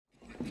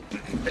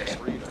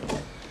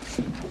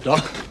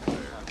Doc,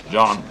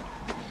 John.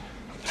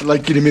 I'd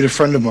like you to meet a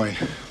friend of mine,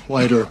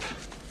 Wyatt Earp.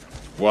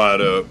 Wyatt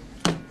Earp.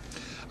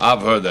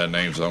 I've heard that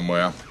name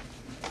somewhere.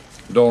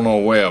 Don't know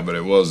where, but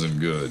it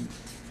wasn't good.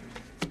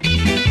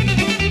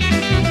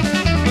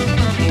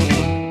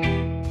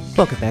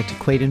 Welcome back to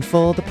Quaid in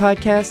Full, the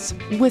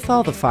podcast with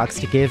all the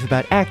fox to give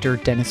about actor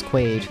Dennis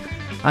Quaid.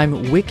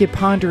 I'm wicked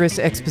ponderous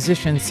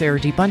exposition Sarah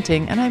D.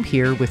 Bunting, and I'm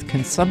here with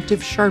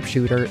consumptive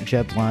sharpshooter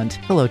Jeb Lund.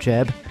 Hello,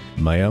 Jeb.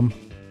 Ma'am.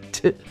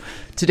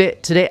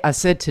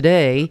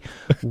 Today,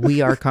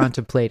 we are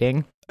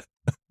contemplating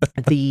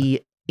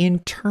the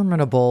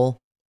interminable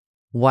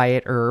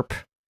Wyatt Earp.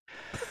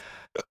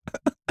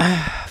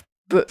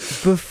 But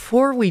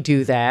before we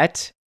do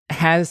that,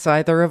 has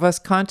either of us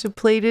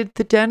contemplated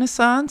the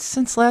Renaissance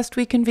since last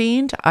we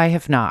convened? I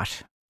have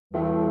not.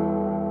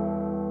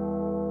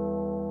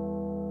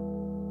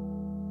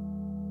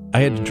 I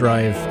had to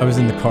drive. I was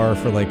in the car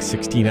for like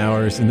 16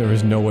 hours, and there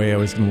was no way I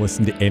was going to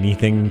listen to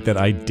anything that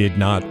I did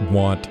not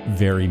want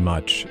very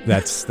much.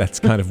 That's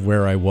kind of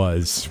where I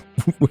was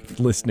with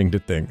listening to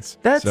things.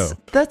 That's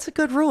a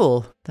good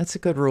rule. That's a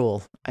good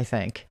rule, I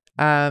think.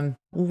 One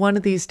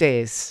of these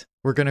days,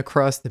 we're going to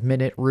cross the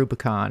minute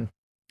Rubicon.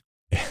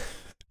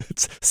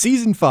 It's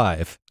season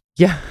 5.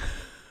 Yeah.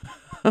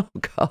 Oh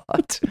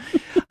God.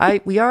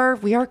 We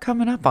are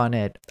coming up on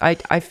it.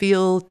 I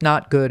feel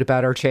not good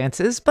about our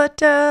chances, but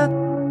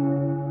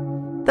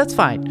that's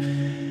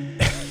fine.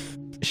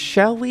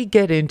 Shall we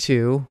get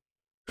into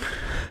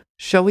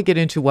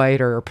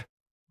Wyatt Earp?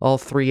 All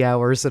 3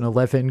 hours and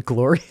 11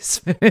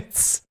 glorious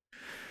minutes.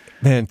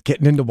 Man,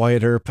 getting into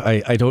Wyatt Earp,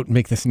 I don't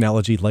make this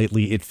analogy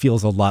lightly. It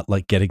feels a lot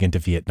like getting into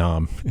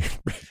Vietnam.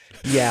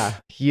 Yeah,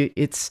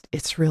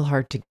 it's real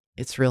hard to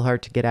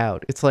get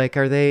out. It's like,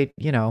 are they,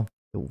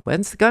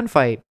 when's the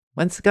gunfight?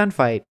 When's the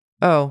gunfight?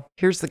 Oh,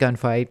 here's the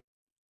gunfight.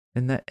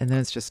 And then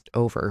it's just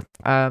over.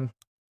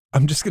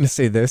 I'm just going to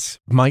say this.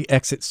 My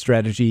exit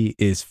strategy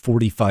is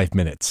 45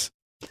 minutes.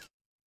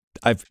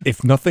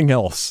 If nothing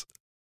else,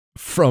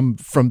 from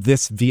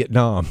this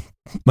Vietnam,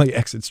 my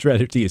exit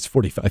strategy is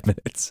 45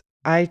 minutes.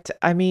 I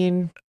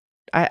mean,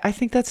 I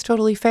think that's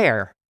totally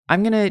fair.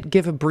 I'm going to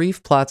give a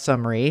brief plot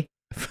summary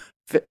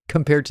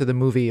compared to the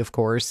movie, of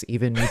course.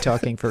 Even me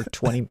talking for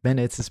 20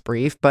 minutes is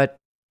brief, but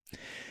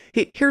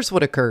here's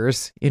what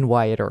occurs in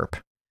Wyatt Earp.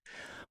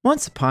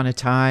 Once upon a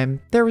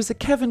time, there was a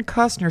Kevin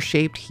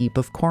Costner-shaped heap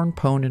of corn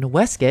pone in a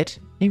waistcoat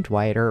named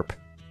Wyatt Earp.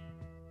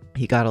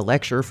 He got a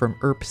lecture from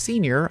Earp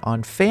Sr.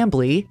 on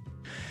Fambly,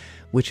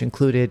 which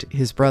included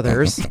his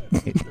brothers,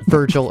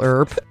 Virgil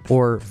Earp,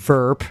 or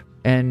Verp,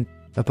 and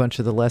a bunch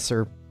of the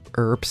lesser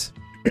Earps.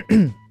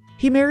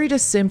 He married a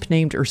simp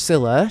named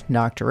Ursula,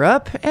 knocked her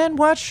up, and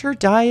watched her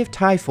die of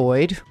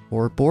typhoid,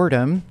 or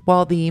boredom,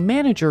 while the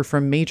manager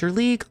from Major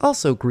League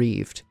also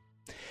grieved.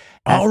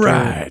 All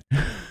right.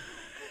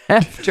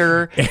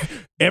 After...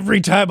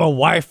 Every time a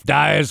wife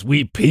dies,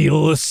 we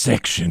peel a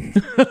section.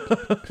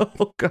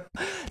 Oh, God.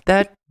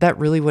 That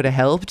really would have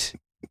helped,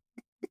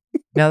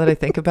 now that I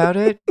think about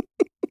it.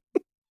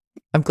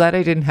 I'm glad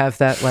I didn't have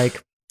that,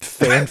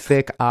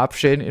 fanfic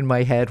option in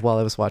my head while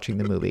I was watching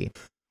the movie.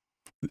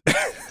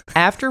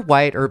 After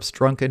Wyatt Earp's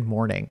drunken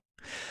morning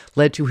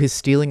led to his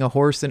stealing a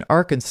horse in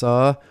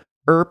Arkansas,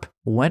 Earp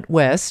went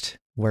west,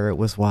 where it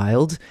was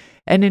wild,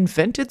 and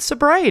invented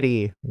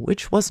sobriety,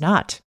 which was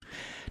not.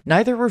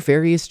 Neither were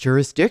various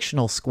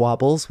jurisdictional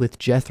squabbles with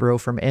Jethro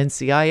from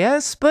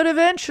NCIS, but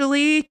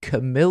eventually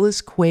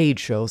Camillus Quaid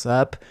shows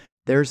up.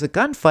 There's a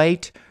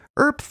gunfight.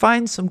 Earp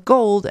finds some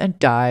gold and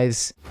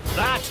dies.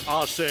 That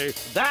I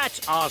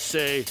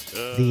say.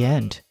 The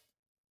end.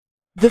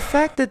 The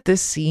fact that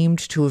this seemed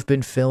to have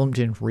been filmed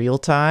in real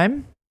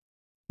time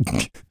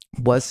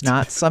was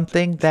not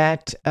something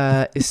that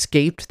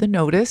escaped the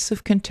notice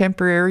of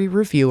contemporary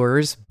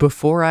reviewers.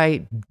 Before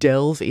I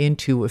delve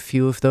into a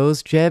few of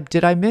those, Jeb,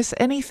 did I miss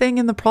anything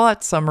in the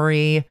plot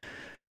summary,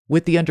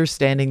 with the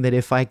understanding that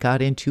if I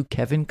got into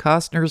Kevin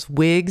Costner's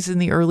wigs in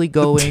the early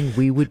going,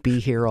 we would be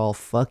here all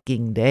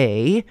fucking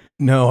day?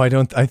 No, I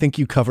don't. I think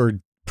you covered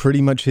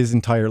pretty much his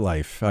entire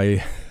life.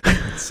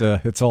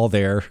 It's all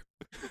there.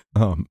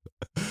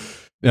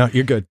 No,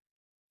 you're good.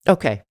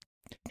 Okay.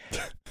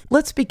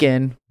 Let's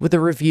begin with a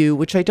review,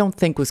 which I don't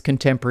think was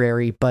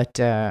contemporary, but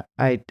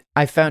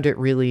I found it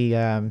really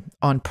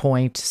on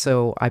point,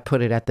 so I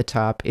put it at the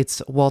top.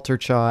 It's Walter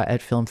Chaw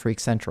at Film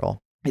Freak Central.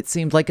 It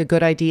seemed like a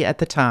good idea at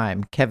the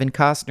time. Kevin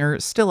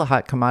Costner, still a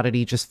hot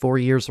commodity just 4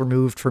 years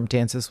removed from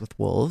Dances with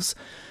Wolves.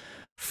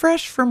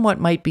 Fresh from what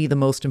might be the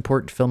most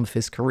important film of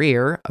his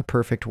career, A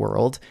Perfect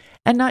World,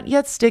 and not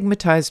yet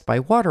stigmatized by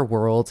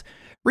Waterworld,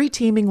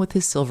 reteaming with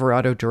his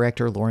Silverado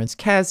director Lawrence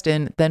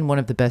Kasdan, then one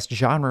of the best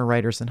genre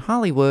writers in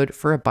Hollywood,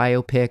 for a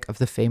biopic of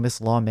the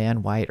famous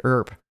lawman Wyatt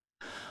Earp.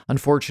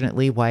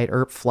 Unfortunately, Wyatt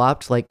Earp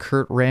flopped like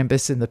Kurt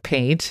Rambis in The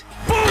Paint.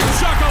 Boom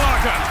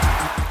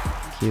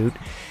shakalaka! Cute.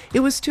 It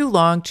was too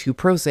long, too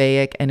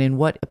prosaic, and in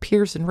what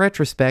appears in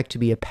retrospect to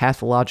be a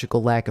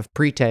pathological lack of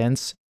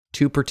pretense,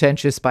 too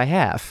pretentious by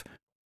half.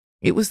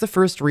 It was the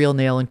first real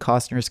nail in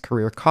Costner's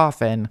career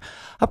coffin,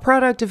 a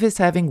product of his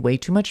having way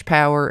too much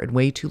power and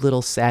way too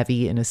little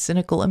savvy in a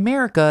cynical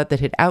America that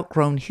had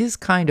outgrown his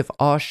kind of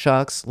aw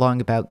shucks long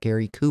about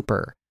Gary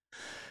Cooper.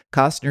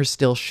 Costner's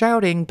still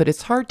shouting, but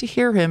it's hard to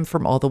hear him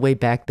from all the way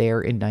back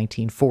there in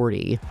 1940.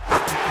 He's on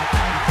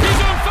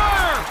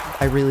fire!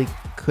 I really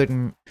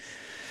couldn't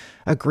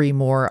agree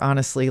more,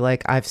 honestly.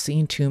 Like, I've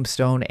seen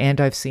Tombstone and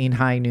I've seen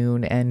High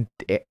Noon, and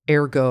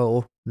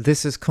ergo,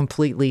 this is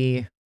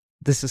completely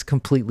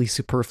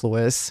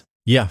superfluous.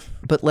 Yeah.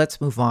 But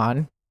let's move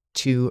on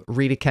to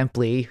Rita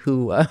Kempley,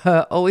 who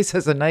always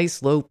has a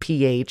nice low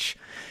pH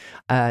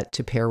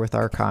to pair with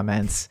our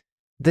comments.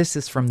 This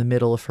is from the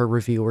middle of her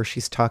review where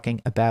she's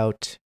talking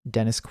about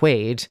Dennis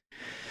Quaid.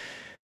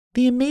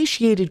 The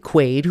emaciated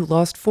Quaid, who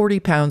lost 40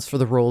 pounds for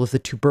the role of the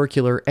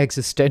tubercular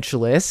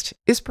existentialist,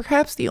 is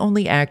perhaps the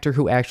only actor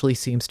who actually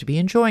seems to be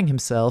enjoying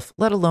himself,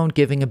 let alone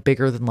giving a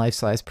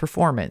bigger-than-life-size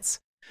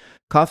performance.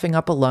 Coughing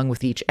up a lung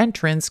with each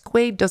entrance,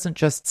 Quaid doesn't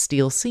just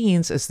steal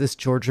scenes as this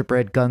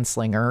Georgia-bred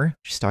gunslinger,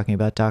 she's talking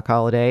about Doc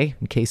Holliday,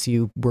 in case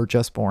you were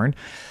just born,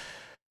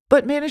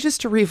 but manages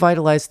to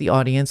revitalize the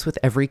audience with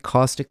every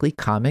caustically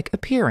comic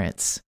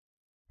appearance.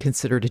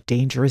 Considered a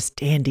dangerous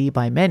dandy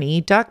by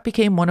many, Doc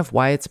became one of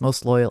Wyatt's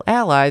most loyal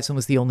allies and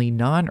was the only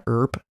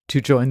non-Earp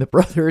to join the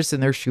brothers in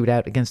their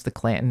shootout against the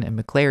Clanton and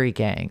McClary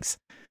gangs.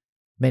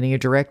 Many a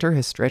director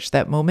has stretched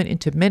that moment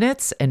into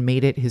minutes and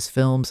made it his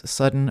film's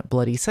sudden,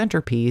 bloody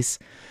centerpiece,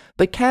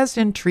 but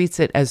Kasdan treats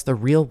it as the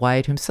real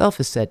Wyatt himself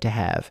is said to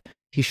have.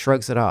 He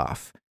shrugs it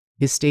off.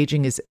 His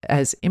staging is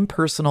as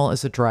impersonal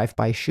as a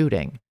drive-by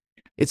shooting.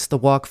 It's the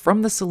walk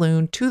from the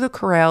saloon to the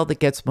corral that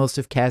gets most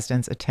of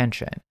Kasdan's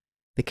attention.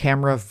 The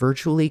camera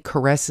virtually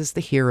caresses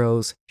the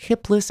heroes,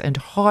 hipless and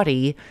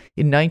haughty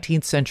in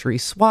 19th century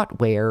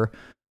SWAT wear,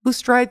 who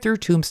stride through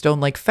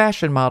Tombstone like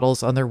fashion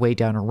models on their way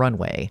down a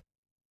runway.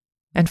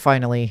 And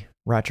finally,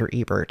 Roger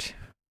Ebert.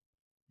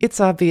 It's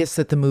obvious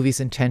that the movie's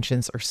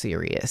intentions are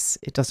serious.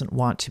 It doesn't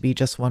want to be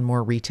just one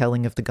more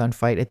retelling of the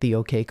gunfight at the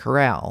OK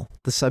Corral.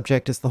 The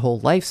subject is the whole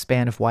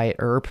lifespan of Wyatt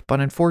Earp, but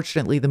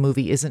unfortunately the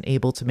movie isn't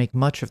able to make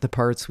much of the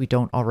parts we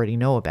don't already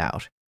know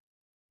about.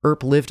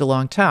 Earp lived a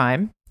long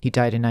time. He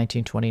died in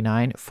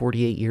 1929,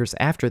 48 years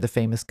after the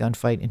famous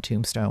gunfight in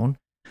Tombstone.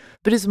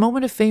 But his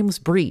moment of fame was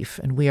brief,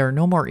 and we are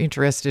no more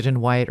interested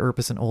in Wyatt Earp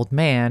as an old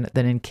man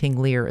than in King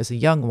Lear as a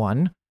young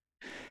one.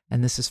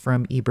 And this is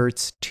from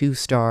Ebert's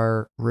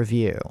 2-star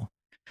review.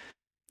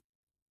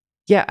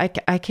 Yeah,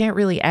 I can't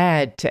really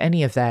add to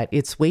any of that.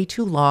 It's way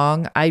too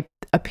long.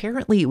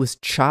 Apparently it was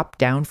chopped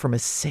down from a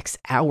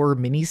 6-hour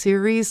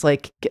miniseries.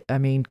 Like, I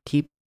mean,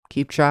 keep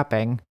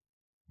chopping.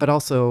 But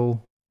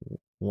also,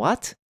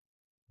 what?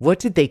 What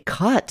did they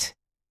cut?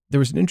 There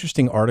was an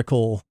interesting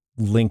article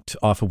linked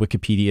off of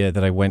Wikipedia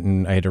that I went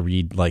and I had to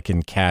read like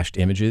in cached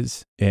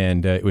images.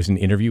 And it was an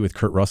interview with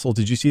Kurt Russell.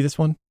 Did you see this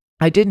one?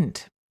 I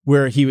didn't.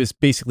 Where he was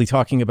basically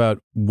talking about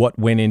what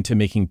went into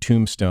making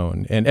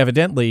Tombstone. And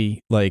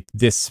evidently, like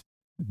this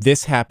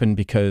happened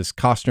because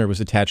Costner was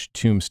attached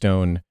to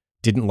Tombstone,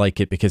 didn't like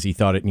it because he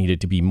thought it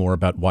needed to be more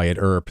about Wyatt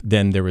Earp.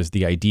 Then there was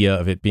the idea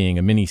of it being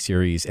a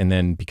miniseries. And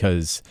then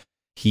because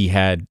he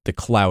had the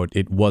clout,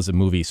 it was a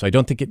movie. So I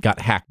don't think it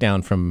got hacked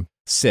down from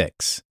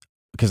 6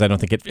 because I don't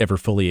think it ever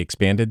fully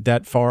expanded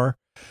that far.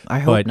 I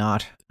hope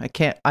not. I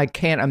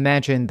can't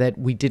imagine that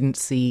we didn't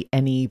see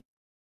any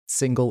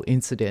single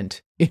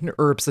incident in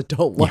Earp's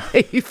adult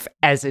life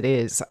as it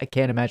is. I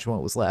can't imagine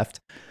what was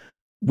left.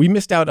 We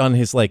missed out on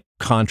his like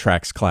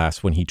contracts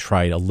class when he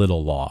tried a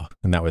little law,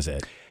 and that was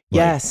it.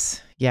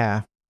 Yes.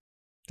 Yeah.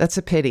 That's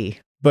a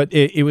pity. But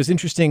it was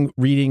interesting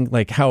reading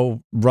like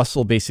how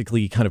Russell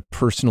basically kind of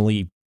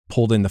personally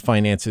pulled in the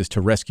finances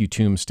to rescue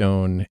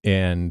Tombstone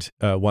and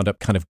wound up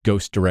kind of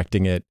ghost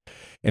directing it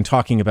and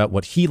talking about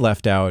what he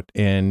left out.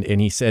 And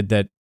he said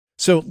that,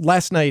 so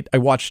last night I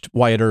watched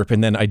Wyatt Earp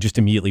and then I just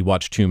immediately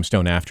watched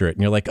Tombstone after it.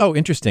 And you're like, oh,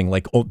 interesting.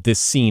 Like, oh, this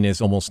scene is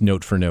almost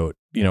note for note,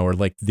 you know, or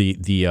like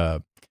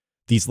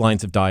these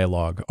lines of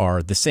dialogue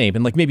are the same.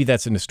 And like, maybe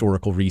that's an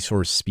historical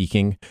resource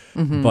speaking,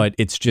 but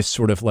it's just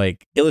sort of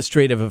like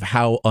illustrative of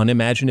how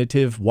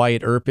unimaginative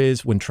Wyatt Earp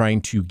is when trying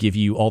to give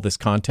you all this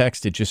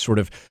context. It just sort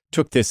of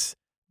took this,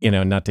 you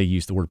know, not to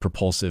use the word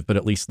propulsive, but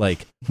at least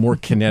like more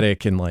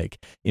kinetic and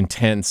like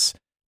intense,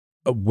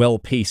 a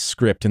well-paced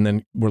script. And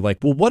then we're like,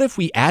 well, what if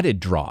we added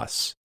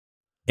dross?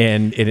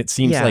 And it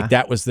seems like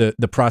that was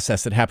the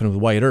process that happened with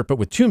Wyatt Earp. But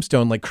with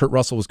Tombstone, like Kurt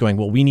Russell was going,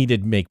 well, we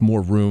needed to make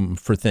more room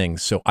for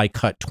things. So I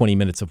cut 20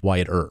 minutes of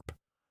Wyatt Earp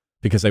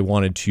because I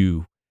wanted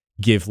to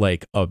give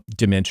like a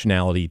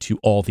dimensionality to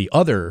all the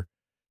other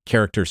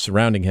characters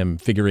surrounding him,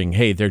 figuring,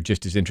 hey, they're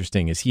just as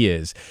interesting as he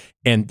is.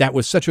 And that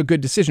was such a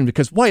good decision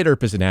because Wyatt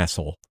Earp is an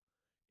asshole.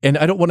 And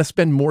I don't want to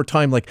spend more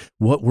time like,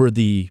 what's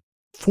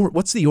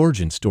the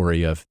origin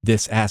story of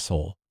this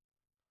asshole?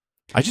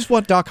 I just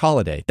want Doc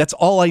Holliday. That's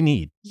all I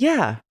need.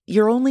 Yeah.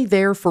 You're only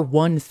there for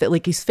one thing.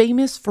 Like, he's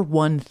famous for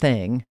one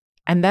thing,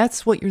 and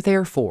that's what you're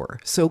there for.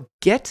 So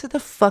get to the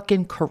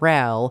fucking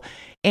corral.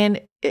 And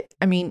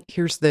I mean,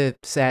 here's the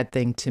sad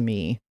thing to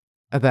me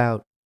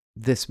about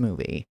this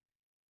movie.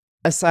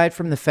 aside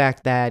from the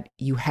fact that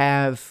you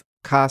have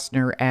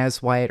Costner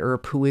as Wyatt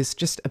Earp, who is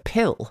just a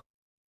pill,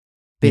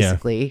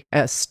 basically,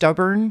 a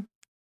stubborn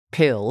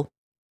pill.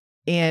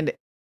 And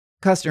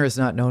Costner is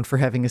not known for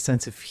having a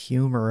sense of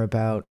humor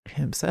about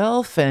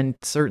himself, and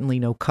certainly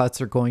no cuts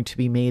are going to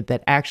be made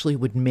that actually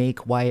would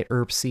make Wyatt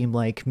Earp seem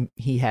like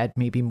he had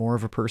maybe more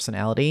of a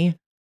personality.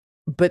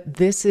 But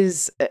this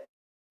is a,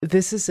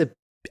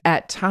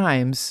 at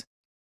times,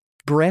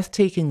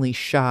 breathtakingly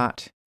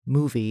shot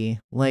movie.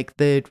 Like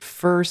the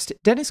first,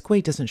 Dennis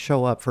Quaid doesn't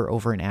show up for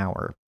over an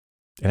hour.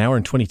 An hour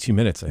and 22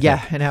 minutes, I think.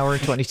 Yeah, an hour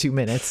and 22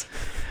 minutes.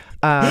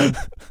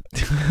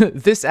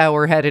 This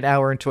hour had an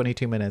hour and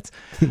 22 minutes,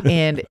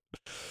 and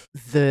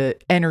the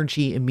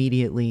energy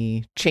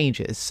immediately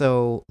changes.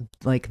 So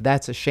like,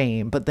 that's a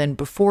shame. But then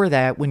before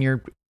that, when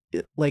you're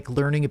like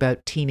learning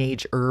about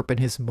teenage Earp and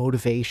his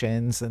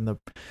motivations and the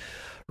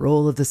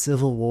role of the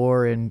Civil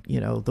War and, you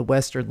know, the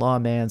Western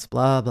lawman's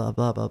blah, blah,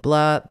 blah, blah,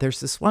 blah. There's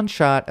this one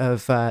shot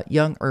of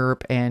young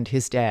Earp and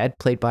his dad,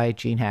 played by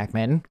Gene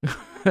Hackman,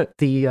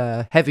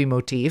 the heavy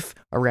motif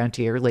around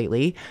here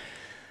lately,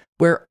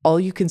 where all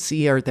you can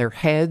see are their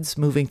heads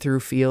moving through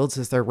fields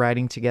as they're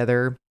riding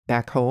together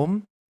back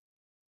home.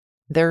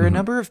 There are a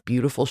number of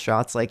beautiful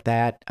shots like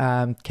that.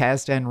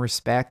 Kasdan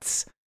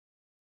respects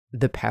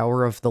the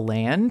power of the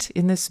land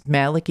in this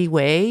Malicky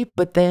way,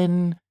 but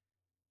then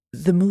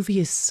the movie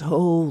is so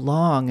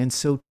long and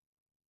so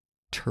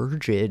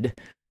turgid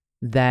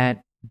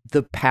that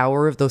the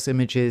power of those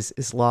images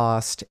is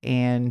lost.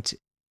 And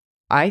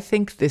I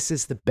think this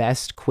is the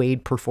best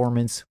Quaid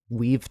performance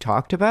we've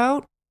talked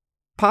about,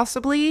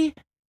 possibly.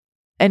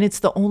 And it's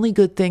the only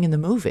good thing in the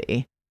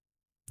movie.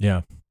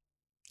 Yeah.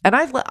 And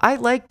I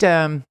liked,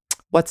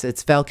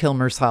 it's Val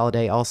Kilmer's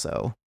Holiday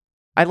also.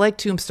 I like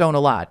Tombstone a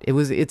lot.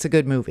 It's a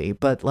good movie,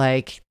 but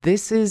like,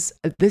 this is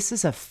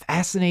a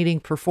fascinating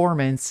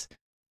performance.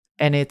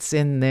 And it's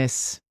in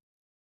this,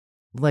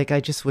 like, I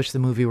just wish the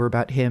movie were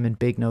about him and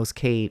Big Nose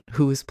Kate,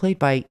 who is played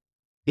by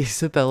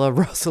Isabella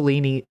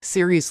Rossellini.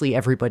 Seriously,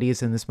 everybody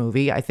is in this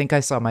movie. I think I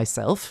saw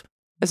myself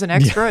as an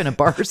extra in a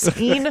bar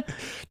scene.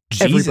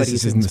 Jesus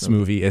is in this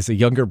movie as a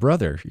younger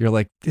brother. You're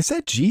like, is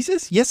that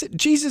Jesus? Yes,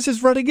 Jesus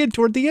is running in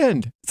toward the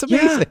end. It's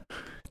amazing. Yeah.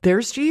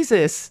 There's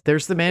Jesus.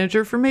 There's the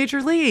manager from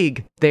Major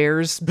League.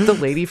 There's the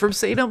lady from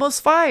St. Elmo's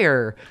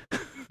Fire.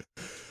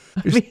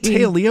 There's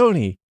Taya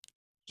Leone.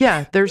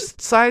 Yeah, there's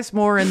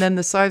Sizemore, and then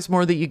the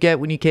Sizemore that you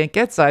get when you can't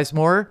get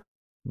Sizemore,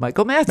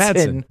 Michael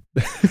Madsen.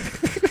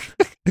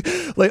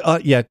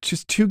 Like,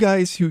 just two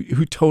guys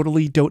who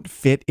totally don't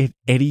fit at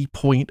any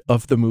point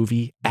of the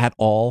movie at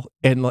all.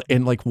 And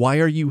like, why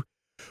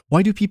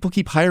do people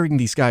keep hiring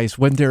these guys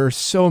when there are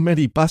so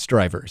many bus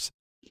drivers?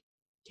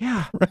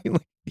 Yeah. Right?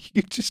 Like,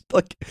 you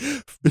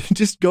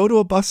just go to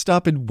a bus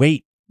stop and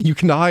wait. You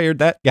can hire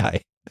that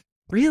guy.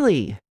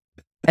 Really?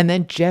 And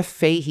then Jeff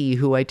Fahey,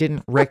 who I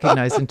didn't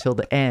recognize until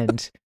the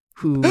end,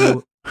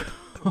 who,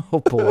 oh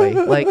boy,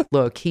 like,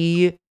 look,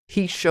 he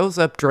shows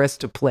up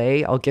dressed to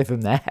play. I'll give him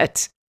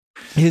that.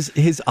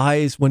 His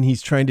eyes when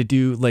he's trying to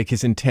do like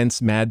his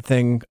intense mad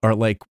thing are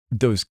like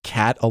those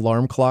cat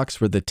alarm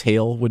clocks where the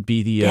tail would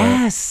be the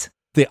yes,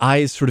 the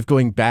eyes sort of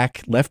going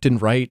back left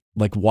and right,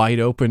 like wide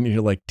open. And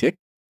you're like, tick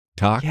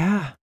tock.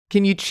 Yeah.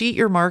 Can you cheat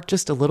your mark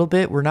just a little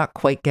bit? We're not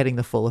quite getting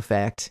the full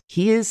effect.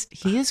 He is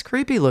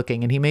creepy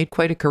looking, and he made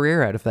quite a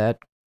career out of that.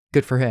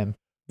 Good for him.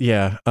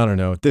 Yeah, I don't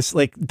know. This,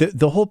 like,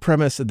 the whole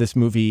premise of this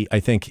movie,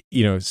 I think,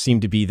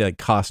 seemed to be that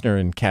Costner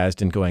and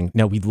Kasdan going,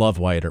 now we love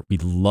Wyatt Earp, we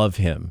love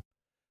him.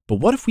 But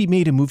what if we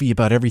made a movie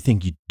about everything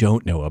you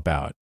don't know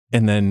about?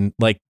 And then,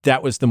 like,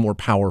 that was the more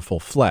powerful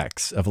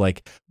flex of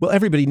like, well,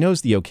 everybody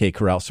knows the OK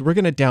Corral, so we're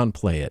going to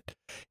downplay it.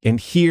 And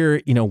here,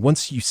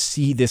 once you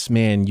see this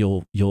man,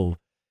 you'll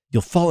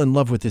fall in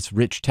love with this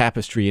rich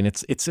tapestry, and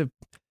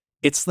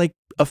it's like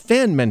a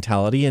fan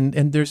mentality, and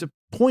there's a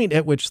point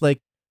at which, like,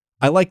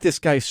 I like this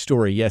guy's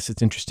story. Yes,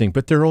 it's interesting,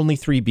 but there are only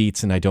 3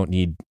 beats, and I don't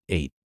need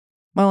 8.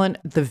 Well, and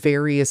the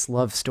various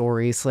love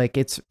stories, like,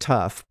 it's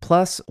tough.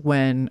 Plus,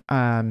 when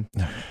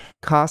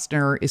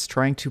Costner is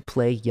trying to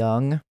play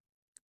young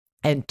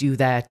and do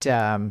that,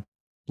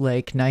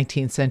 like,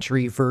 19th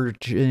century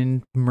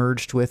virgin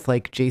merged with,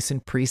 like,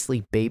 Jason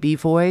Priestley baby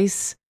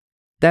voice,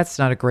 that's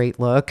not a great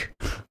look.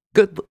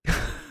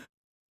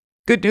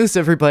 Good news,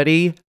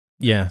 everybody.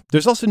 Yeah.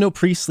 There's also no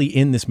Priestley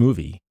in this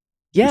movie.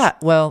 Yeah,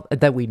 well,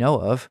 that we know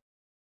of.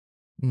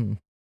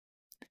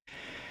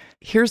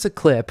 Here's a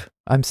clip,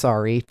 I'm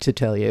sorry to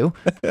tell you.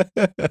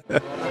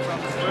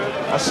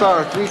 I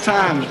saw her 3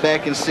 times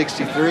back in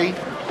 '63.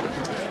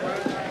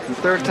 The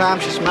 3rd time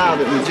she smiled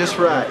at me just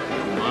right.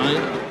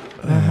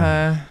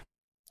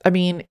 I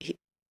mean,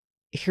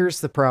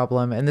 here's the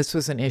problem, and this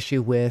was an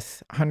issue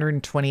with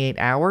 128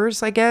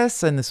 Hours, I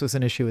guess, and this was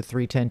an issue with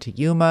 310 to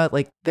Yuma.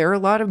 Like, there are a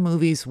lot of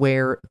movies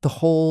where the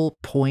whole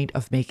point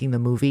of making the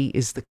movie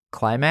is the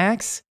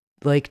climax.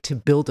 Like, to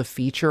build a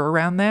feature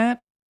around that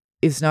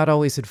is not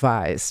always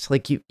advised.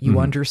 Like, you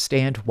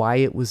understand why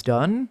it was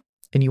done,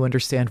 and you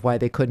understand why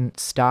they couldn't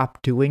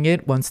stop doing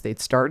it once they'd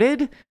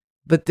started.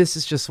 But this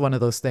is just one of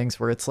those things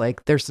where it's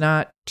like, there's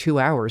not 2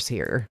 hours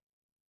here.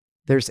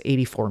 there's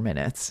 84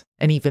 minutes.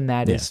 And even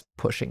that is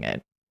pushing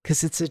it.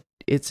 Because it's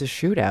a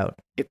shootout.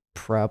 It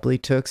probably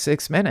took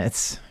 6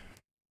 minutes.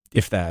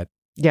 If that.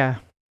 Yeah.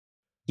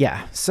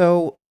 Yeah.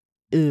 So,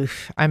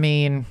 I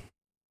mean,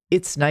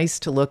 it's nice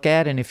to look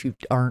at. And if you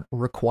aren't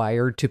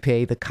required to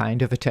pay the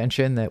kind of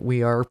attention that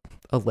we are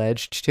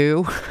alleged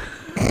to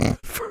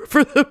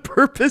for the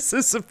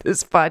purposes of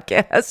this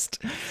podcast,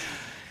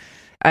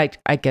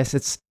 I guess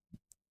it's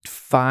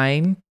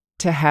fine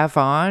to have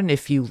on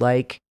if you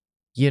like,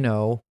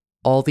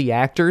 all the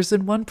actors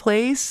in one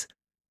place.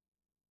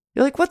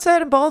 You're like, what's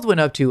Adam Baldwin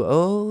up to?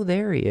 Oh,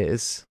 there he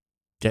is.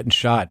 Getting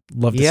shot.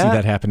 Love to see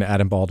that happen to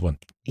Adam Baldwin.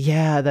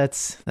 Yeah,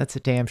 that's a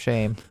damn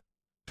shame.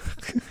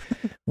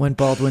 When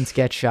Baldwins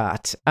get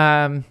shot.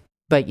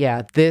 But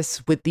yeah,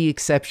 this, with the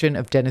exception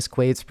of Dennis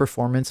Quaid's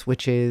performance,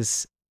 which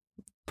is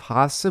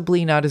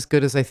possibly not as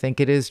good as I think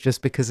it is,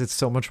 just because it's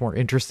so much more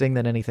interesting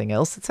than anything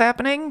else that's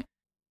happening.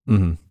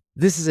 Mm-hmm.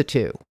 This is a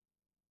 2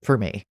 for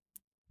me.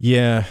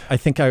 Yeah, I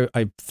think I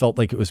felt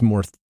like it was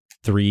more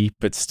 3,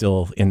 but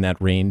still in that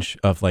range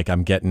of like,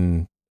 I'm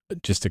getting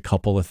just a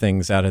couple of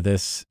things out of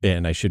this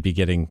and I should be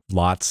getting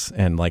lots.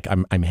 And like,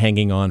 I'm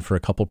hanging on for a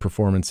couple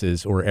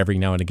performances, or every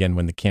now and again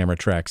when the camera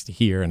tracks to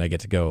here and I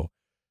get to go,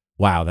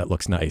 wow, that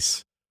looks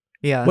nice.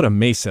 Yeah. What a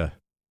mesa.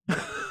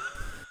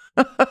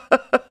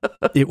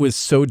 It was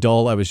so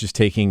dull. I was just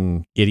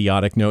taking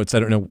idiotic notes. I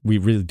don't know. We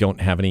really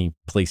don't have any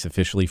place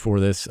officially for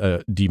this.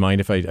 Do you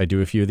mind if I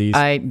do a few of these?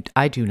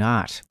 I do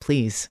not.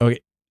 Please. Okay.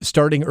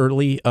 Starting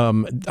early,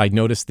 I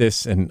noticed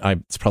this, and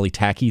it's probably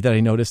tacky that I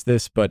noticed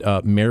this,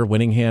 but Mayor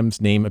Winningham's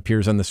name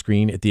appears on the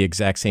screen at the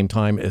exact same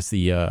time as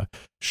the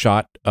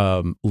shot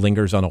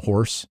lingers on a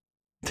horse.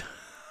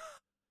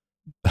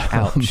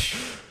 Ouch.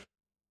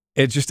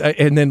 It just,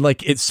 and then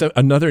like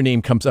another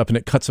name comes up and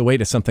it cuts away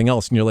to something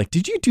else, and you're like,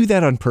 did you do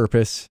that on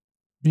purpose?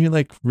 And you're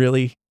like,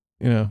 really?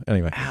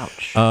 Anyway.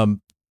 Ouch.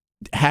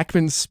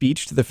 Hackman's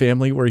speech to the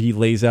family, where he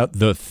lays out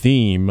the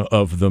theme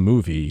of the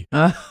movie.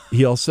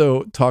 He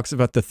also talks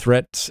about the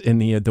threats in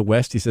the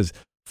West. He says,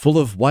 full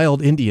of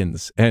wild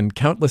Indians and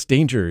countless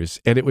dangers.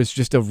 And it was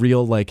just a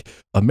real, like,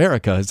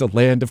 America is a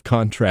land of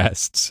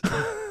contrasts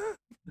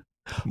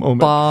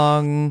moment.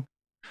 Bong.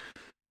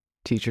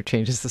 Teacher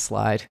changes the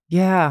slide.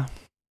 Yeah.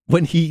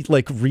 When he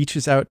like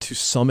reaches out to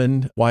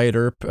summon Wyatt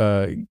Earp,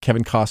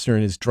 Kevin Costner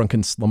in his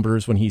drunken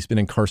slumbers when he's been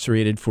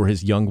incarcerated for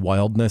his young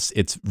wildness,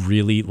 it's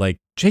really like,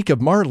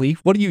 Jacob Marley,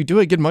 what are you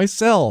doing in my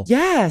cell?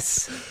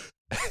 Yes.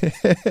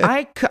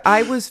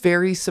 I was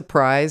very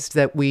surprised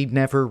that we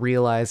never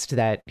realized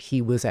that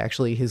he was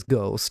actually his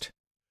ghost.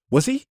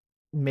 Was he?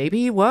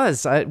 Maybe he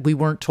was. We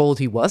weren't told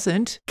he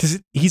wasn't. Because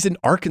he's in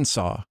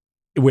Arkansas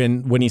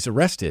when he's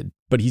arrested,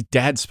 but his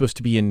dad's supposed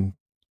to be in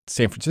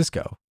San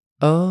Francisco.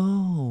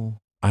 Oh.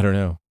 I don't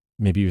know.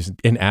 Maybe he was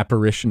an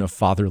apparition of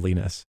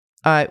fatherliness.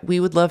 We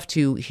would love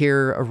to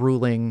hear a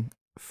ruling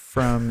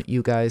from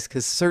you guys,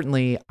 because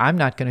certainly I'm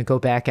not going to go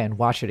back and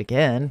watch it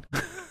again.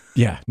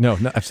 Yeah, no,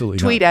 absolutely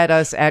not. Tweet at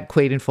us at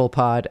Quaid and Full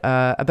Pod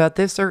about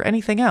this or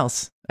anything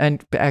else.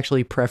 And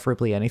actually,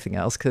 preferably anything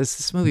else, because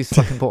this movie's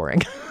fucking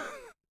boring.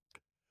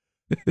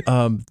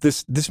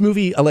 This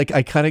movie, like,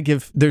 I kind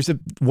of there's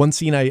one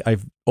scene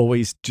I've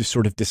always just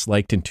sort of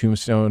disliked in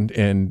Tombstone,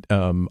 and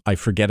I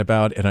forget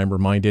about, and I'm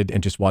reminded,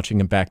 and just watching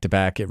them back to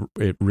back,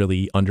 it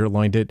really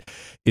underlined it,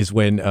 is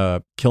when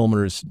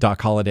Kilmer's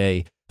Doc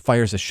Holliday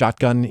fires a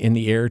shotgun in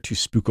the air to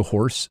spook a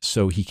horse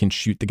so he can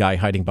shoot the guy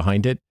hiding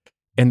behind it.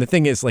 And the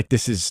thing is, like,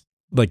 this is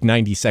like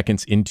 90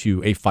 seconds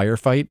into a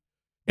firefight,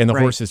 and the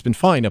horse has been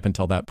fine up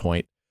until that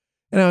point.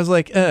 And I was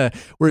like,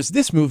 whereas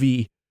this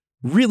movie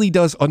really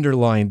does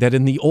underline that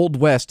in the Old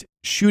West,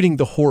 shooting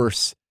the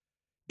horse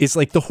is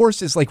like, the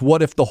horse is like,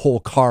 what if the whole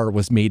car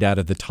was made out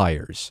of the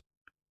tires?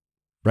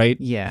 Right?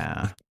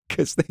 Yeah.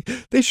 Because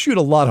they shoot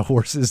a lot of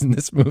horses in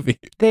this movie.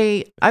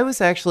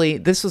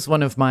 This was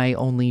one of my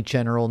only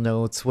general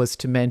notes, was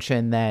to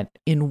mention that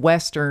in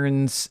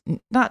Westerns,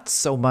 not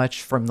so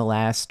much from the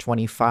last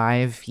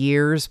 25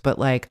 years, but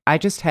like, I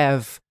just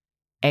have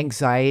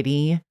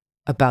anxiety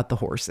about the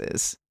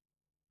horses.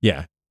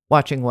 Yeah.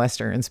 Watching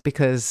Westerns,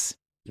 because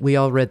we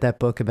all read that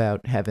book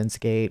about Heaven's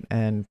Gate,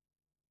 and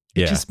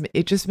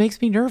it just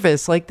makes me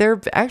nervous. Like,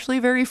 they're actually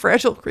very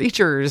fragile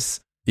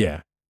creatures.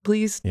 Yeah.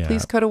 Please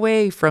cut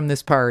away from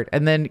this part.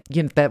 And then,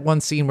 that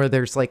one scene where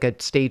there's like a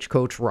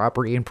stagecoach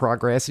robbery in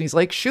progress, and he's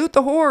like, shoot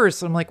the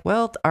horse. I'm like,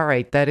 well, all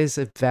right, that is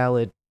a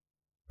valid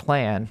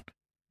plan.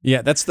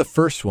 Yeah, that's the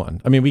first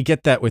one. I mean, we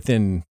get that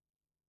within,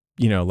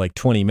 like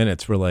 20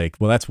 minutes. We're like,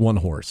 well, that's one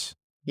horse.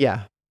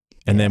 Yeah.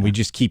 And then we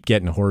just keep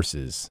getting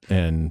horses.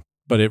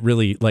 But it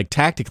really, like,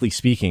 tactically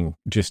speaking,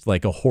 just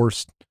like a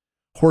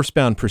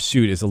horsebound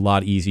pursuit is a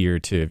lot easier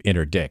to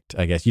interdict,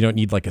 I guess. You don't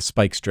need like a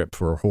spike strip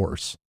for a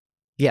horse.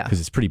 Yeah. Because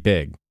it's pretty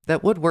big.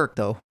 That would work,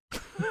 though.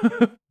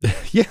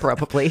 Yeah.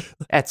 Probably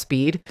at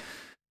speed.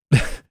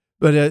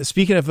 But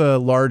speaking of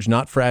large,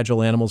 not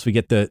fragile animals, we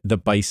get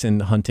the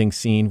bison hunting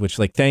scene, which,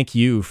 like, thank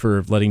you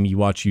for letting me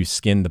watch you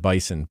skin the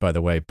bison, by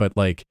the way. But,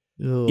 like,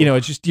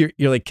 it's just, you're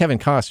like Kevin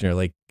Costner,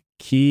 like,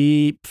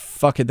 keep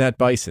fucking that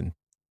bison,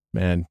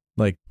 man.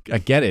 Like, I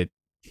get it,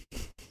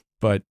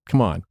 but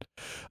come on.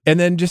 And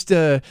then just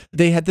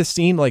they had this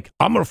scene like,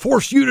 I'm gonna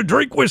force you to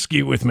drink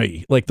whiskey with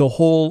me. Like the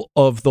whole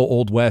of the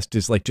Old West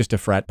is like just a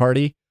frat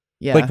party.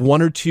 Yeah. Like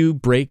one or two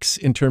breaks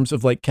in terms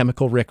of like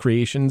chemical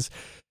recreations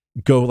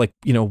go like,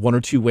 one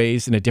or two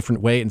ways in a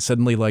different way, and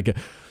suddenly like,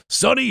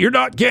 Sonny, you're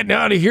not getting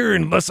out of here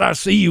unless I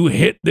see you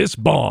hit this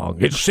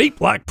bong. It's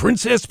shaped like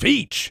Princess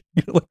Peach.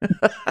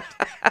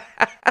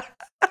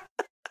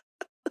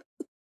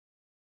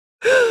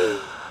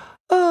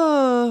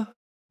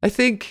 I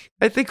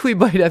think we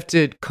might have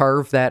to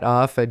carve that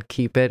off and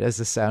keep it as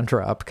a sound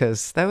drop,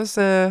 because that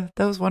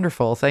was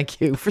wonderful. Thank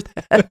you for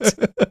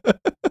that.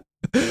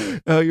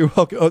 You're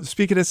welcome. Oh,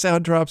 speaking of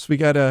sound drops, we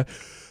got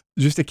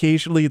just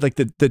occasionally like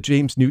the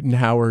James Newton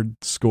Howard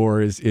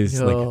score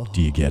is like,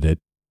 do you get it?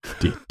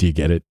 Do you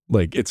get it?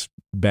 Like, it's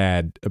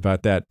bad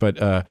about that, but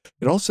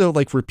it also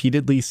like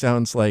repeatedly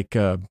sounds like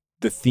the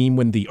theme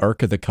when the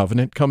Ark of the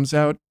Covenant comes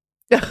out.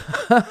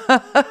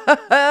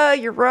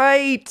 You're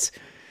right.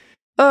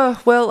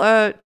 Well,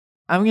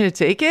 I'm going to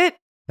take it,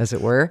 as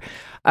it were,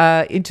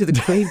 into the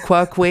Quaid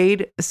Qua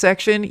Quaid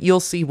section. You'll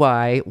see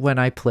why when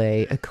I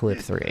play a clip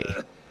 3.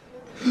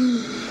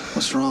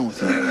 What's wrong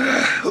with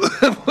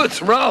you?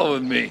 What's wrong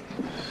with me?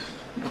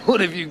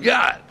 What have you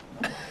got?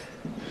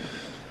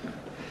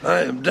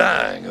 I am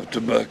dying of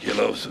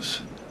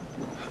tuberculosis.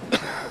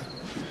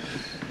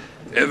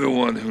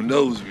 Everyone who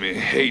knows me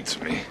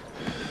hates me.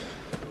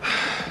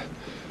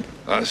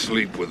 I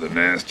sleep with the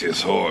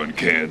nastiest whore in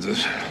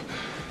Kansas,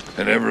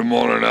 and every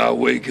morning I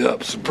wake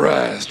up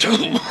surprised.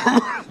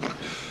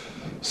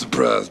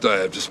 Surprised I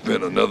have to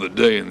spend another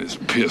day in this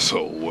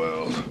pisshole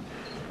world.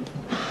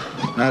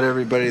 Not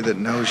everybody that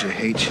knows you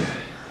hates you.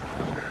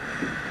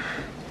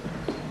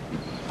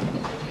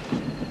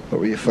 What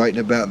were you fighting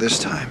about this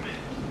time?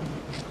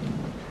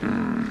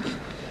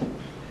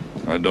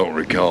 I don't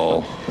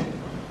recall.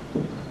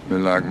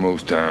 And like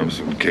most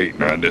times when Kate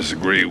and I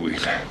disagree, we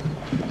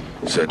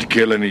set to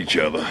killing each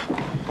other.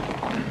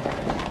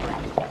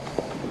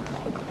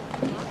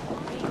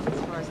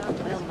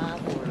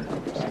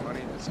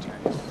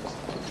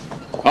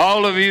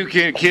 All of you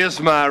can kiss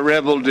my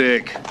rebel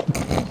dick.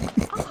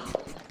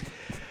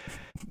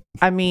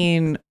 I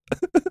mean,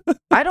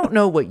 I don't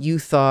know what you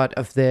thought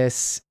of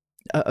this,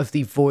 of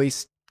the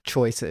voice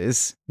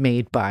choices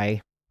made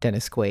by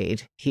Dennis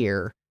Quaid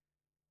here.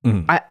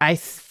 I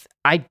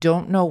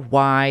don't know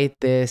why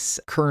this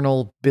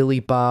Colonel Billy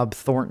Bob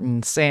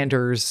Thornton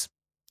Sanders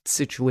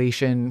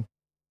situation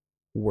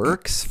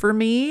works for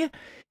me.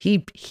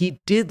 He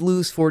did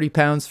lose 40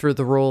 pounds for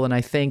the role, and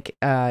I think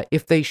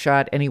if they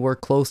shot anywhere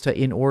close to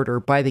in order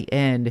by the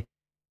end,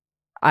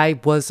 I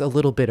was a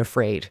little bit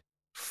afraid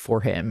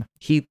for him.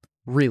 He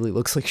really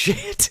looks like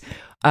shit.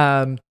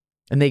 And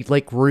they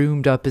like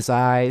roomed up his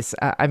eyes.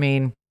 I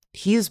mean,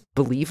 he's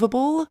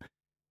believable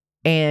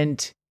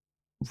and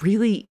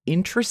really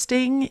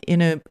interesting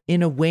in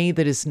a way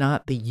that is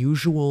not the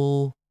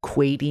usual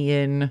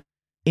Quaidian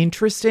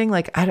interesting.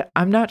 Like,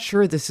 I'm not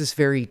sure this is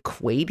very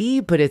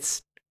Quaidy, but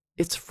it's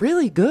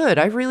really good.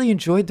 I really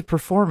enjoyed the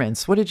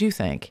performance. What did you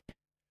think?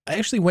 I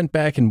actually went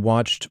back and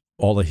watched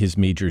all of his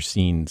major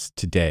scenes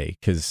today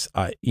because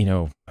I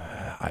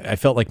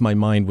felt like my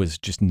mind was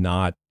just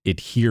not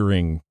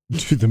adhering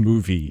to the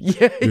movie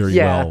very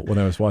well when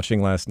I was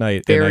watching last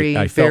night. Very,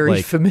 and I felt very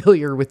like,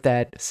 familiar with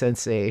that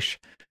sensation.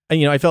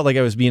 And, I felt like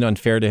I was being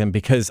unfair to him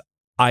because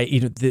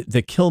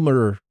the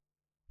Kilmer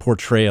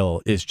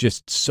portrayal is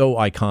just so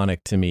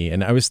iconic to me.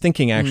 And I was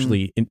thinking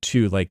actually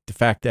into like the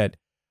fact that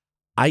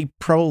I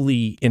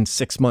probably in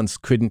 6 months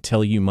couldn't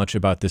tell you much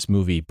about this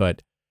movie,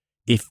 but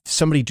if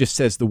somebody just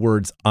says the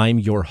words, "I'm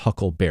your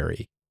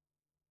Huckleberry,"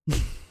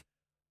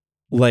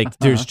 like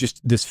there's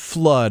just this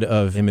flood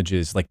of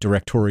images, like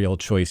directorial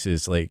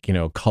choices, like,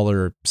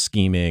 color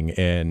scheming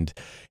and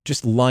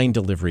just line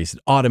deliveries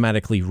that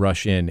automatically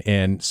rush in.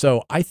 And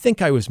so I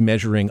think I was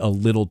measuring a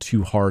little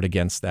too hard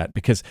against that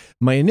because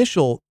my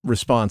initial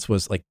response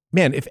was like,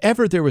 man, if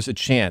ever there was a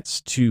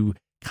chance to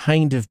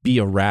kind of be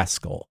a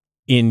rascal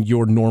in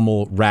your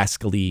normal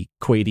rascally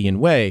Quaidian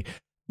way,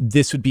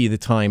 this would be the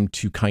time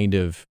to kind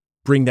of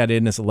bring that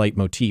in as a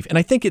leitmotif. And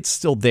I think it's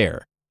still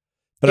there.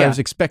 But I was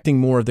expecting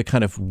more of the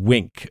kind of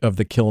wink of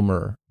the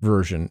Kilmer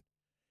version.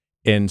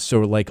 And so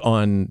like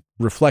on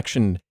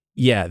reflection,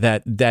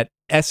 that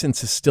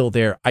essence is still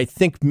there. I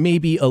think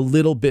maybe a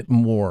little bit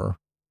more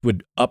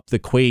would up the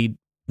Quaid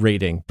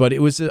rating. But it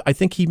was, I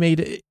think he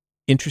made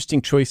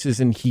interesting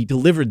choices and he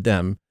delivered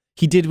them.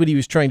 He did what he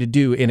was trying to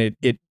do, and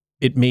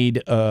it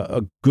made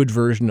a good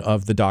version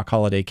of the Doc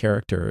Holliday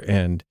character.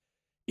 And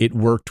it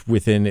worked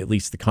within at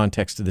least the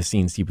context of the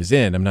scenes he was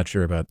in. I'm not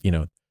sure about,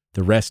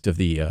 the rest of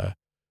the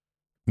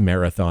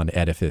marathon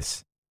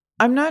edifice.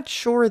 I'm not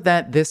sure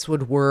that this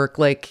would work.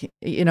 Like,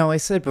 I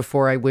said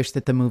before, I wish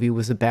that the movie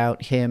was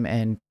about him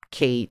and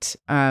Kate.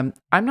 I'm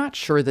not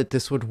sure that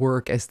this would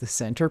work as the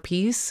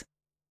centerpiece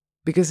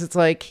because it's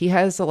like he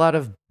has a lot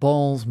of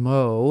balls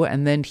mo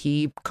and then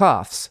he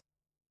coughs.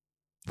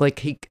 Like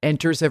he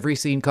enters every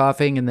scene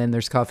coughing and then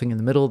there's coughing in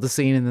the middle of the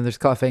scene and then there's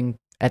coughing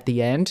at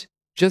the end.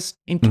 just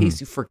in case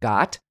you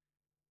forgot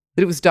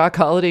that it was Doc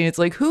Holliday. And it's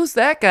like, who's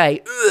that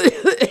guy?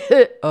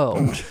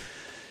 Oh,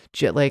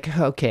 like,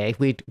 okay,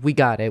 we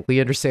got it. We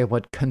understand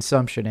what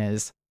consumption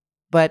is.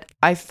 But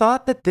I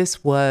thought that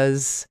this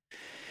was,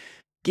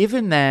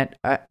 given that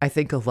I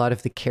think a lot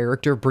of the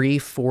character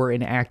brief for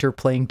an actor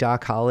playing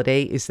Doc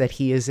Holliday is that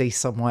he is a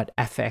somewhat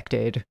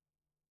affected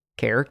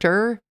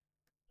character.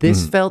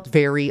 This felt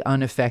very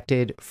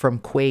unaffected from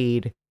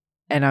Quaid,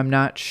 and I'm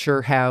not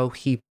sure how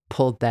he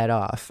pulled that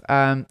off.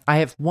 I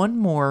have one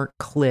more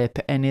clip,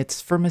 and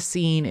it's from a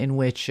scene in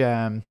which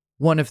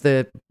one of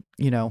the,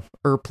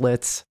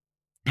 Earplets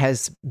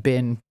has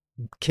been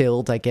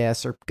killed, I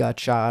guess, or got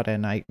shot,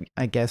 and I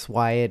guess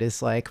Wyatt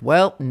is like,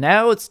 well,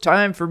 now it's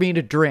time for me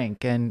to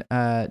drink, and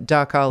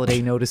Doc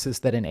Holliday notices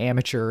that an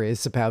amateur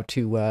is about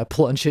to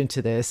plunge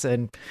into this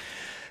and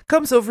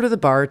comes over to the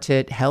bar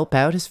to help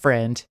out his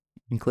friend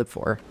in clip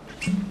 4.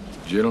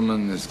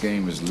 Gentlemen, this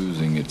game is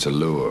losing its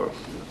allure.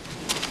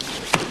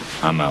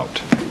 I'm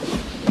out.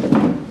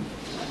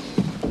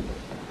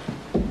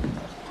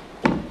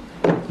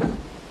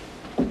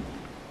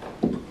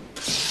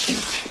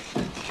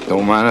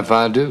 Don't mind if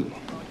I do.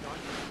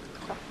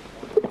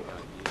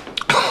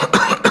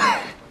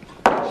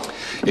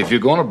 If you're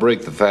gonna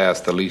break the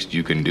fast, the least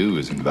you can do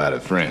is invite a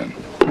friend.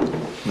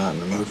 Not in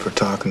the mood for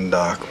talking,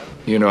 Doc.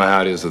 You know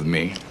how it is with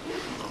me.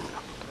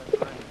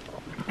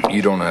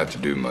 You don't have to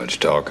do much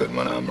talking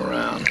when I'm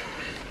around.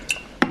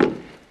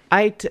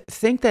 I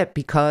think that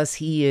because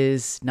he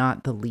is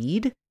not the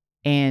lead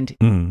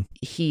and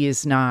he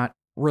is not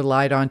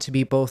relied on to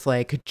be both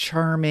like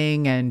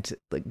charming and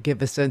like,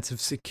 give a sense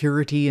of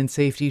security and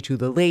safety to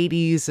the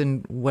ladies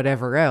and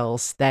whatever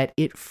else, that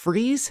it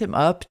frees him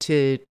up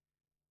to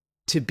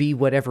be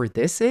whatever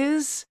this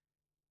is.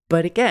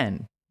 But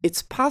again,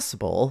 it's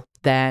possible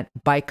that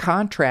by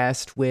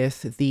contrast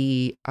with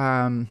the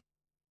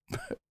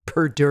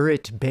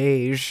perdurate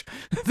beige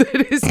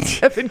that is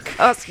Kevin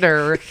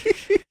Costner.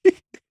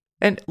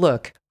 And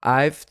look,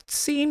 I've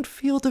seen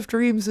Field of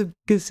Dreams a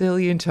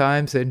gazillion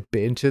times and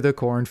been to the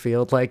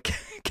cornfield. Like,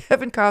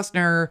 Kevin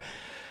Costner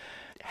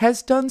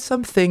has done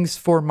some things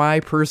for my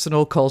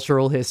personal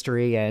cultural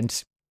history,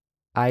 and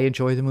I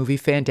enjoy the movie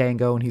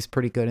Fandango, and he's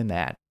pretty good in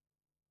that.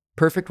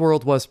 Perfect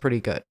World was pretty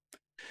good.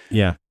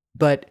 Yeah.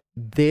 But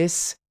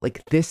this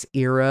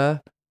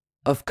era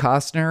of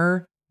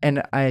Costner,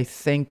 and I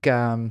think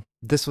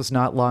this was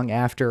not long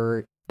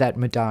after that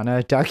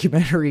Madonna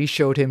documentary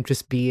showed him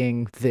just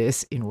being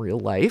this in real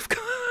life,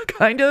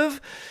 kind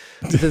of.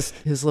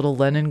 His little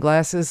Lennon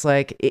glasses.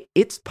 Like,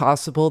 it's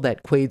possible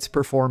that Quaid's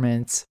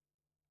performance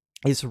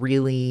is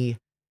really,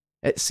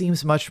 it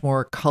seems much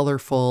more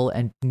colorful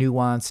and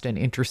nuanced and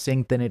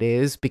interesting than it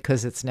is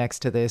because it's next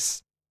to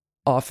this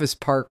office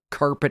park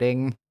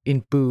carpeting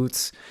in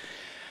boots.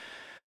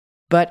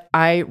 But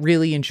I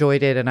really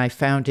enjoyed it, and I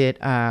found it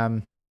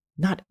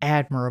not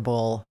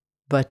admirable,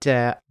 but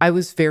I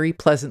was very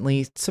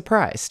pleasantly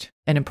surprised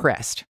and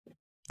impressed.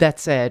 That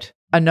said,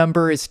 a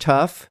number is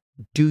tough.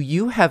 Do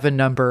you have a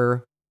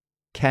number?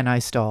 Can I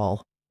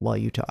stall while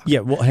you talk? Yeah,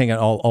 well, hang on.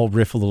 I'll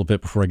riff a little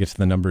bit before I get to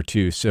the number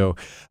 2. So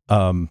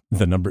not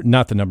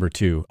the number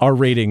 2. Our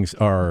ratings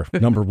are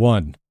number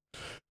 1.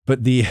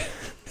 But the...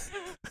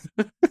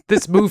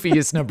 This movie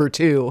is number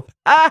 2.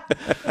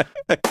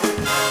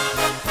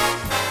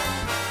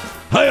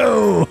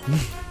 Hi-yo!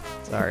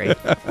 Sorry.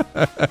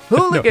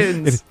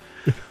 Hooligans!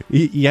 No,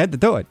 you had to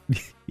do it.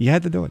 You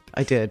had to do it.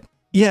 I did.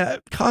 Yeah,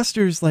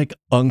 Costner's like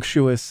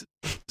unctuous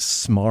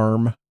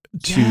smarm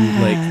to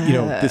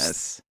like,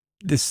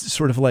 this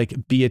sort of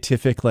like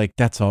beatific, like,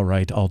 that's all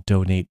right, I'll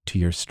donate to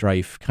your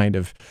strife kind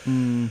of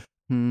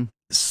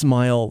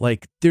smile.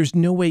 Like, there's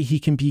no way he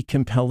can be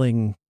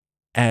compelling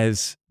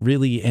as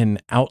really an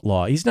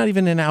outlaw. He's not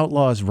even an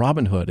outlaw as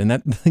Robin Hood. And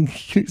that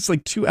it's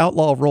like 2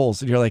 outlaw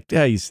roles. And you're like,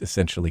 yeah, he's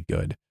essentially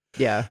good.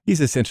 Yeah.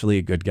 He's essentially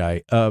a good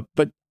guy.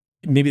 But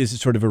maybe this is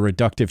sort of a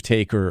reductive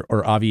take or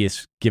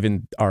obvious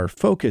given our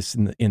focus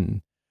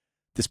in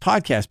this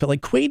podcast. But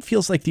like, Quaid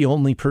feels like the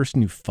only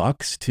person who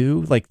fucks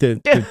too. Like the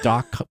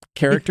Doc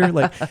character.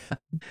 Like,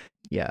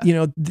 yeah,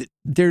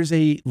 there's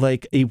a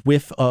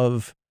whiff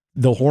of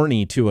the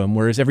horny to him.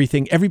 Whereas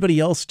everybody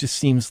else just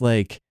seems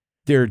like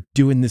they're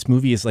doing this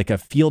movie as like a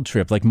field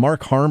trip. Like,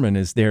 Mark Harmon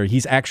is there.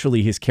 He's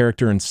actually his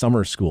character in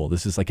Summer School.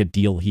 This is like a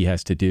deal he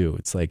has to do.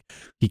 It's like,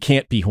 he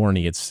can't be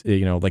horny. It's,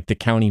 like the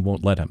county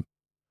won't let him.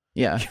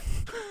 Yeah.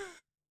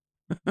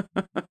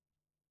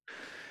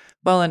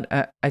 Well, and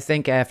I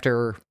think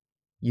after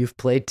you've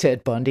played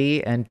Ted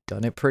Bundy and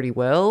done it pretty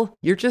well,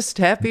 you're just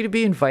happy to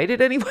be invited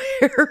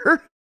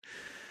anywhere.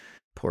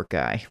 Poor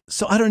guy.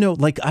 So I don't know,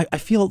 like, I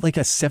feel like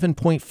a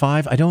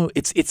 7.5. I don't know.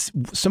 It's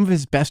some of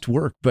his best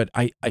work, but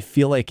I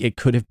feel like it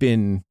could have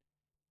been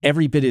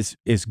every bit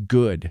as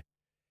good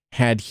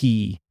had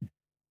he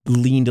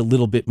leaned a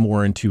little bit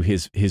more into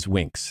his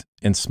winks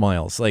and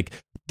smiles. Like,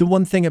 the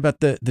one thing about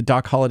the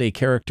Doc Holliday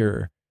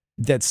character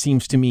that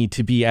seems to me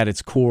to be at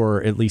its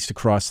core, at least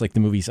across like the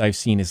movies I've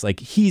seen, is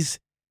like, he's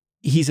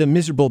a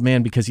miserable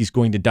man because he's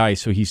going to die.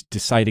 So he's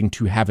deciding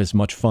to have as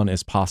much fun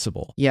as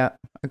possible. Yeah,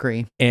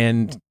 agree.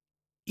 And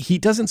he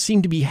doesn't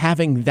seem to be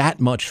having that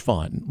much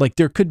fun. Like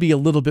there could be a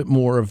little bit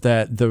more of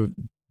that, the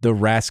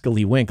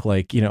rascally wink,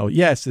 like,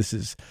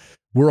 yes,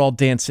 we're all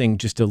dancing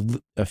just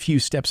a few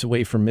steps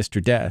away from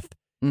Mr. Death.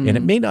 Mm. And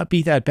it may not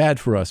be that bad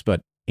for us,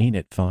 but ain't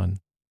it fun?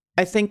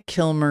 I think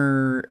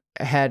Kilmer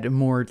had a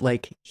more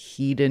like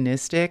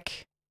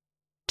hedonistic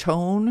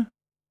tone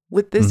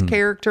with this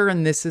character,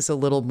 and this is a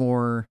little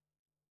more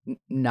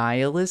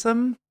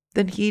nihilism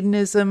than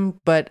hedonism,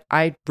 but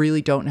I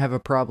really don't have a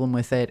problem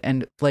with it.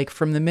 And like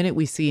from the minute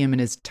we see him in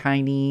his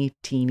tiny,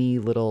 teeny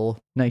little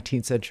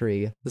 19th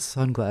century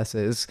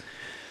sunglasses,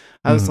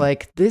 I was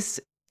like,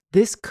 this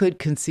could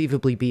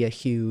conceivably be a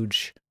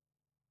huge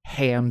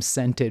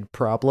ham-scented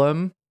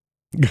problem.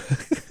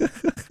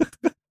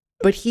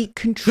 But he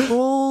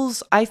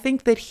controls, I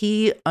think that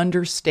he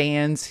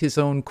understands his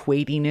own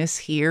quaidiness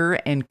here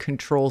and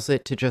controls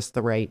it to just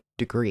the right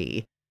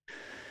degree.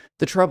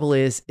 The trouble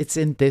is, it's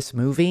in this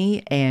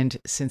movie, and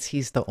since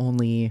he's the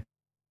only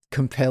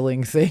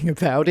compelling thing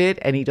about it,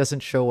 and he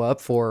doesn't show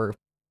up for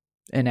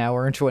an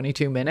hour and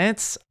 22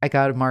 minutes, I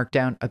got to mark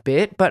down a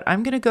bit, but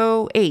I'm going to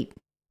go 8.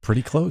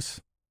 Pretty close.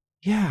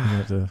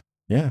 Yeah.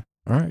 Yeah.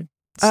 All right.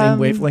 Same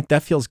wavelength.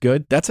 That feels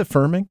good. That's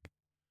affirming.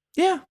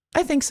 Yeah,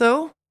 I think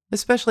so.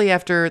 Especially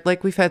after,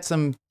 like, we've had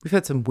some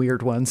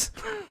weird ones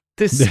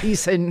this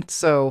season.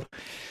 So,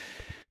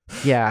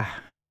 yeah.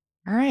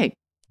 All right.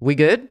 We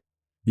good?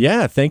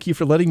 Yeah. Thank you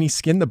for letting me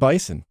skin the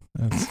bison.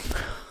 That's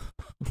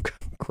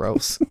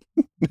gross.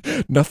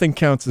 Nothing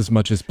counts as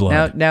much as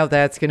blood. Now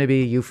that's going to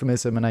be a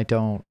euphemism, and I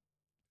don't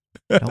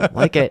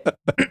like it.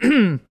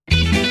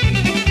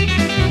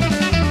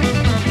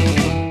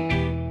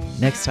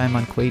 Next time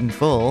on Quaid in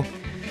Full,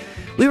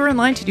 we were in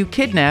line to do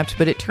Kidnapped,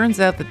 but it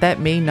turns out that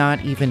may not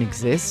even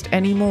exist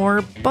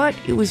anymore, but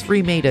it was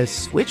remade as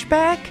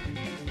Switchback.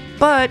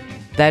 But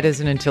that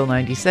isn't until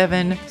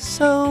 97,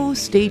 so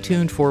stay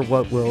tuned for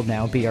what will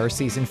now be our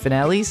season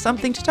finale,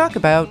 Something to Talk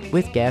About,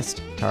 with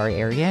guest Tara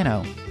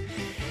Ariano.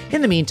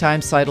 In the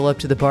meantime, sidle up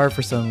to the bar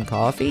for some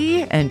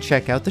coffee and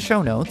check out the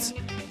show notes,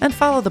 and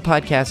follow the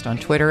podcast on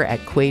Twitter at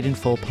Quaid in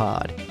Full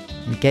Pod.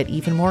 And get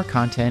even more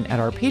content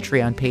at our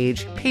Patreon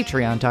page,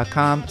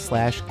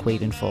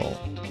 patreon.com/Quaid in Full.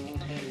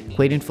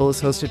 Quaid in Full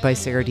is hosted by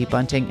Sarah D.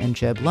 Bunting and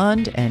Jeb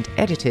Lund, and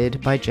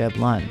edited by Jeb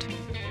Lund.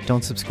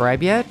 Don't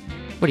subscribe yet?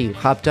 What are you,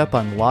 hopped up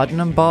on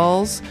laudanum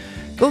balls?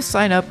 Go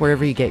sign up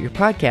wherever you get your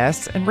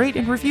podcasts and rate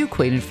and review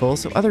Quaid in Full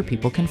so other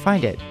people can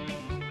find it.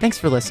 Thanks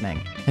for listening,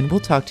 and we'll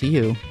talk to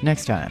you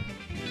next time.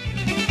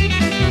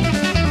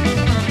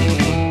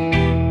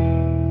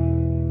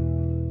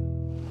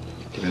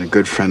 You've been a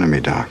good friend of me,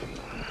 Doc.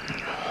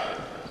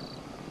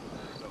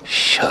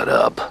 Shut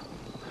up.